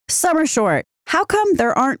Summer short. How come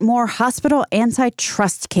there aren't more hospital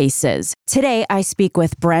antitrust cases? Today, I speak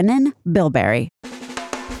with Brennan, Bilberry.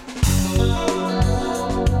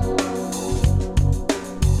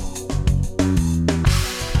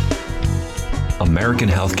 American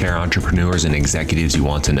healthcare entrepreneurs and executives you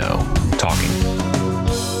want to know. Talking.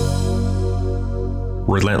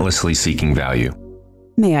 Relentlessly seeking value.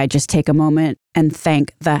 May I just take a moment and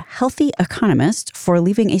thank The Healthy Economist for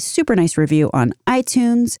leaving a super nice review on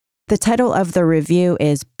iTunes. The title of the review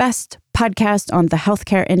is Best Podcast on the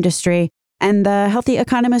Healthcare Industry. And The Healthy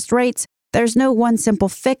Economist writes, there's no one simple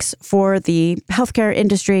fix for the healthcare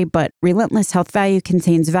industry, but Relentless Health Value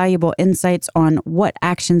contains valuable insights on what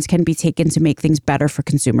actions can be taken to make things better for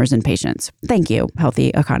consumers and patients. Thank you, Healthy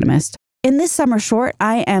Economist. In this summer short,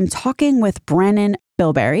 I am talking with Brennan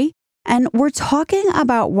Bilberry, and we're talking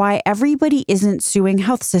about why everybody isn't suing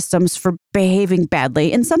health systems for behaving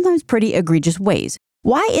badly in sometimes pretty egregious ways.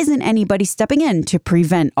 Why isn't anybody stepping in to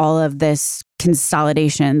prevent all of this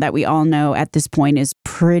consolidation that we all know at this point is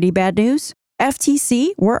pretty bad news?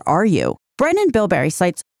 FTC, where are you? Brennan Bilberry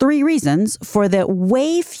cites 3 reasons for the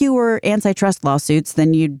way fewer antitrust lawsuits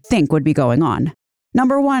than you'd think would be going on.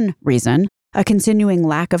 Number 1 reason, a continuing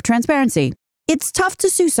lack of transparency. It's tough to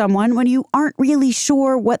sue someone when you aren't really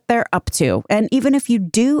sure what they're up to. And even if you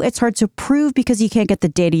do, it's hard to prove because you can't get the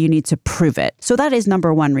data you need to prove it. So that is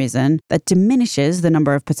number 1 reason that diminishes the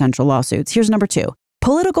number of potential lawsuits. Here's number 2.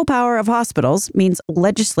 Political power of hospitals means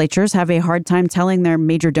legislatures have a hard time telling their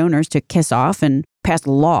major donors to kiss off and pass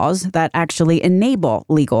laws that actually enable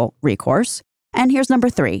legal recourse. And here's number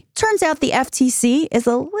 3. Turns out the FTC is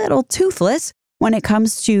a little toothless when it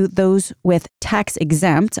comes to those with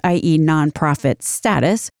tax-exempt, i.e. nonprofit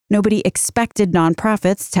status. Nobody expected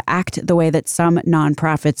nonprofits to act the way that some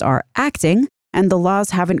nonprofits are acting, and the laws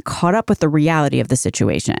haven't caught up with the reality of the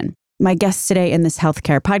situation. My guest today in this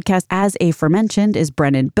healthcare podcast, as aforementioned, is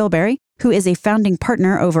Brennan Bilberry, who is a founding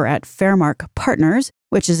partner over at Fairmark Partners,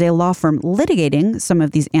 which is a law firm litigating some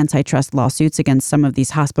of these antitrust lawsuits against some of these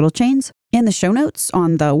hospital chains. In the show notes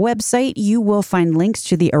on the website, you will find links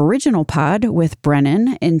to the original pod with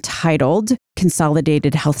Brennan entitled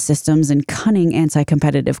Consolidated Health Systems and Cunning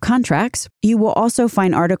Anti-Competitive Contracts. You will also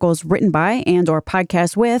find articles written by and or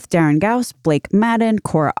podcasts with Darren Gauss, Blake Madden,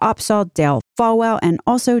 Cora Opsahl, Dale Falwell, and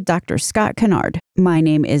also Dr. Scott Kennard. My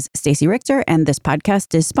name is Stacey Richter, and this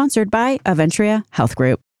podcast is sponsored by Aventria Health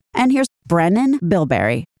Group. And here's Brennan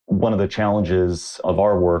Bilberry. One of the challenges of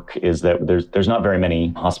our work is that there's not very many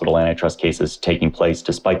hospital antitrust cases taking place,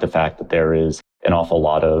 despite the fact that there is an awful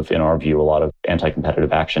lot of, in our view, a lot of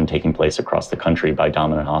anti-competitive action taking place across the country by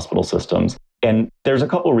dominant hospital systems. And there's a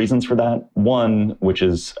couple of reasons for that. One, which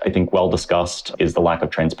is, I think, well discussed, is the lack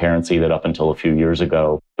of transparency that up until a few years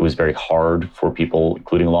ago, it was very hard for people,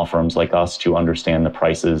 including law firms like us, to understand the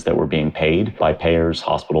prices that were being paid by payers.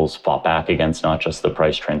 Hospitals fought back against not just the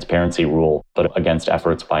price transparency rule, but against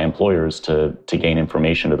efforts by employers to gain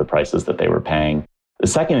information of the prices that they were paying. The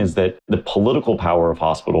second is that the political power of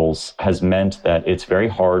hospitals has meant that it's very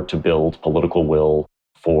hard to build political will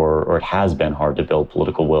or it has been hard to build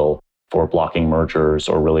political will for blocking mergers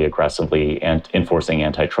or really aggressively and enforcing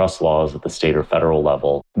antitrust laws at the state or federal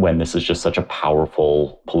level when this is just such a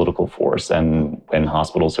powerful political force. And when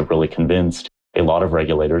hospitals have really convinced a lot of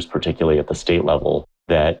regulators, particularly at the state level,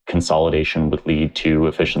 that consolidation would lead to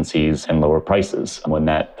efficiencies and lower prices. When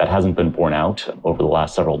that hasn't been borne out over the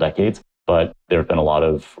last several decades, but there have been a lot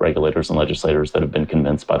of regulators and legislators that have been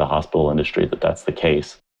convinced by the hospital industry that that's the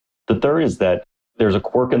case. The third is that there's a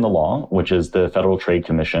quirk in the law, which is the Federal Trade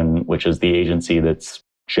Commission, which is the agency that's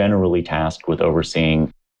generally tasked with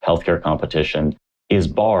overseeing healthcare competition, is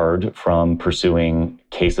barred from pursuing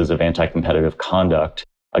cases of anti-competitive conduct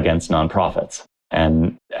against nonprofits.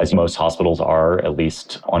 And as most hospitals are, at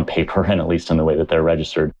least on paper and at least in the way that they're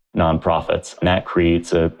registered, nonprofits. And that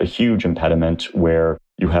creates a huge impediment where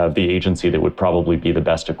you have the agency that would probably be the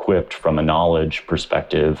best equipped from a knowledge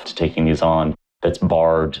perspective to taking these on that's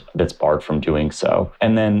barred from doing so.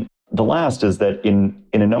 And then the last is that in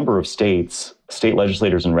a number of states, state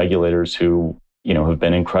legislators and regulators who, have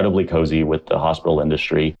been incredibly cozy with the hospital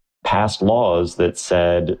industry, passed laws that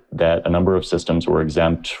said that a number of systems were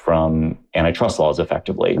exempt from antitrust laws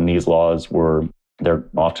effectively. And these laws they're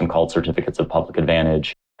often called certificates of public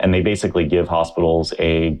advantage. And they basically give hospitals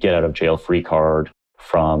a get out of jail free card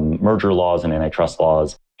from merger laws and antitrust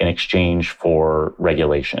laws in exchange for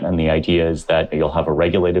regulation. And the idea is that you'll have a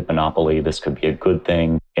regulated monopoly. This could be a good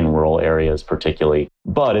thing in rural areas particularly.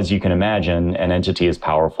 But as you can imagine, an entity as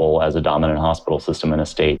powerful as a dominant hospital system in a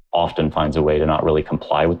state often finds a way to not really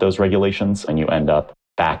comply with those regulations. And you end up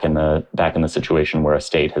back in the situation where a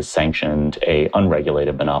state has sanctioned a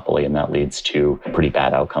unregulated monopoly, and that leads to pretty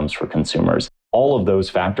bad outcomes for consumers. All of those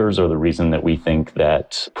factors are the reason that we think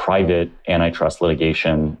that private antitrust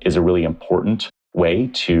litigation is a really important way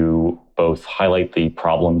to both highlight the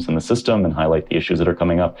problems in the system and highlight the issues that are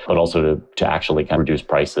coming up, but also to actually kind of reduce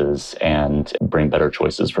prices and bring better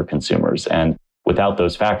choices for consumers. And without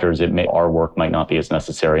those factors, our work might not be as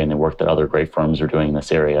necessary, and the work that other great firms are doing in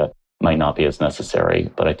this area might not be as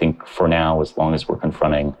necessary. But I think for now, as long as we're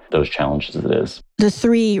confronting those challenges, it is. The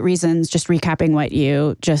three reasons, just recapping what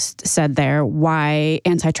you just said there, why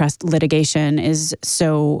antitrust litigation is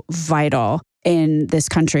so vital in this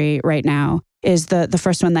country right now is the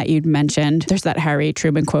first one that you'd mentioned. There's that Harry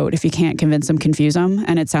Truman quote, if you can't convince them, confuse them.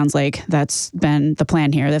 And it sounds like that's been the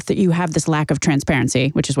plan here. If you have this lack of transparency,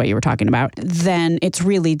 which is what you were talking about, then it's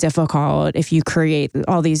really difficult if you create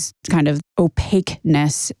all these kind of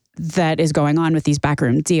opaqueness that is going on with these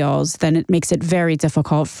backroom deals, then it makes it very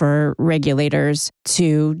difficult for regulators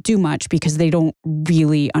to do much because they don't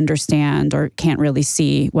really understand or can't really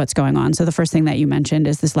see what's going on. So the first thing that you mentioned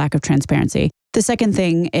is this lack of transparency. The second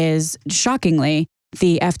thing is, shockingly,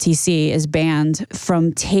 the FTC is banned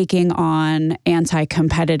from taking on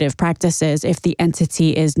anti-competitive practices if the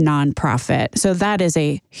entity is nonprofit. So that is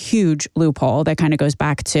a huge loophole that kind of goes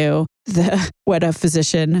back to what a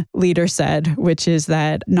physician leader said, which is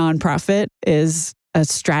that nonprofit is a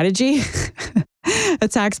strategy, a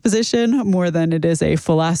tax position, more than it is a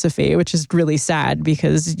philosophy, which is really sad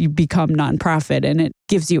because you become nonprofit and it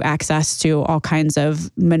gives you access to all kinds of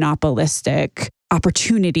monopolistic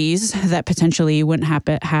opportunities that potentially you wouldn't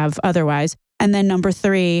have otherwise. And then number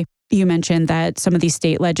three, you mentioned that some of these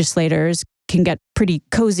state legislators can get pretty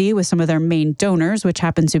cozy with some of their main donors, which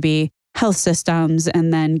happen to be health systems,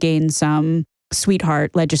 and then gain some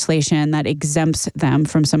sweetheart legislation that exempts them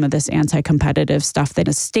from some of this anti-competitive stuff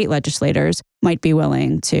that state legislators might be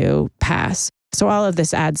willing to pass. So all of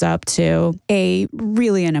this adds up to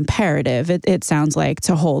really an imperative, it sounds like,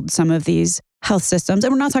 to hold some of these health systems.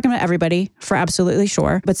 And we're not talking about everybody, for absolutely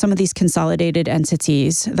sure, but some of these consolidated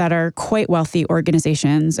entities that are quite wealthy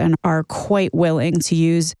organizations and are quite willing to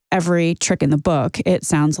use every trick in the book, it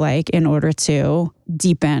sounds like, in order to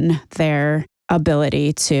deepen their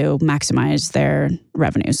ability to maximize their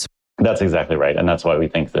revenues. That's exactly right. And that's why we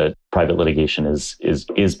think that private litigation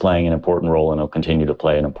is playing an important role, and will continue to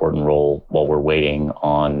play an important role while we're waiting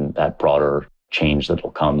on that broader change that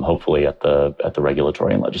will come, hopefully, at the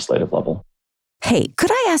regulatory and legislative level. Hey, could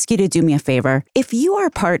I ask you to do me a favor? If you are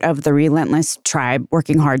part of the relentless tribe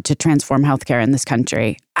working hard to transform healthcare in this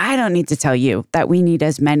country, I don't need to tell you that we need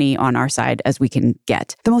as many on our side as we can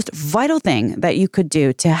get. The most vital thing that you could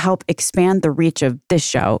do to help expand the reach of this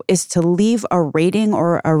show is to leave a rating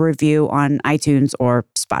or a review on iTunes or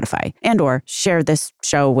Spotify, and/or share this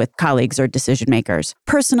show with colleagues or decision makers.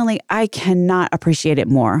 Personally, I cannot appreciate it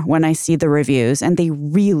more when I see the reviews, and they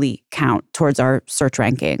really count towards our search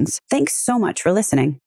rankings. Thanks so much for listening.